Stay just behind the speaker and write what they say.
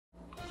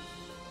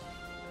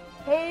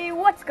Hey,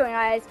 what's going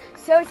on, guys?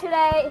 So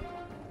today,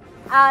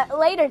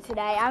 later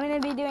today, I'm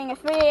going to be doing a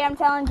 3 a.m.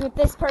 challenge with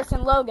this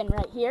person, Logan,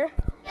 right here.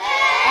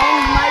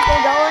 And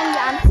Michael Dolan.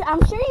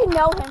 I'm sure you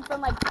know him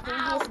from like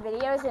previous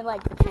videos and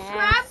like the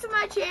Subscribe to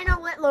my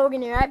channel, Let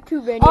Logan here. I have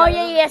 2 videos. Oh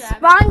yeah,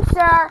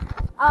 sponsor.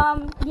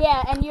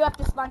 Yeah, and you have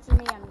to sponsor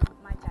me on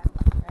my channel,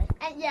 right?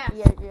 And yeah,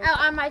 Yeah.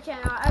 on my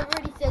channel. I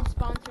already said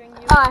sponsoring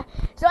you.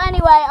 So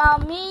anyway,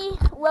 me,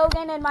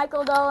 Logan, and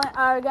Michael Dolan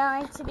are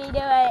going to be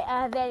doing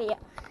a video.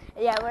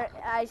 Yeah,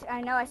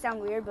 I know I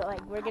sound weird, but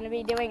like we're gonna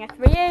be doing a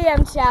 3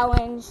 a.m.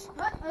 challenge.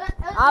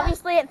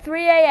 Obviously at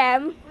 3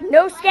 a.m.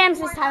 No scams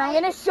this time. I'm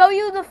gonna show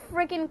you the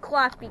freaking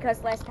clock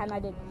because last time I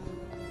did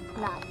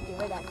not do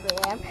it at 3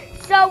 a.m.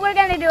 So we're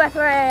gonna do a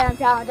 3 a.m.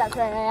 challenge at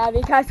 3 a.m.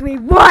 because we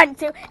want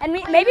to, and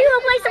maybe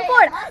we'll play some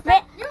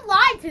Fortnite. You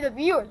lied to the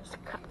viewers.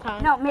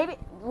 No, maybe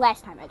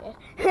last time I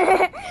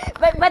did.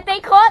 but they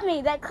caught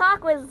me. That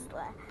clock was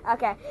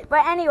okay.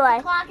 But anyway.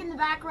 The clock in the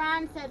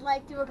background said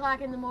like 2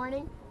 o'clock in the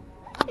morning.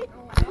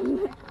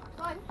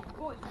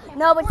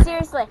 No, but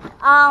seriously,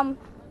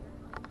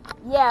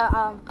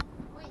 yeah,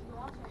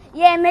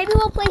 maybe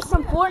we'll play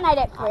some Fortnite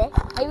at 3.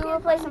 Maybe we'll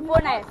play some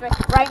Fortnite at 3.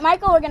 Right,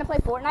 Michael? We're gonna play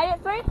Fortnite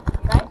at 3,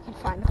 right? If we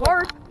find the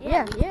card.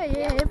 Yeah.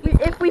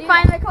 If we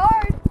find the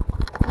card.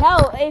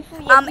 No, if I'm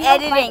we don't find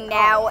editing the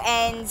now, card.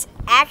 and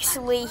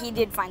actually, he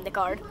did find the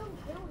card.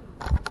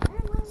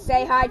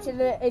 Say hi to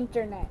the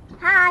internet.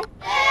 Hi.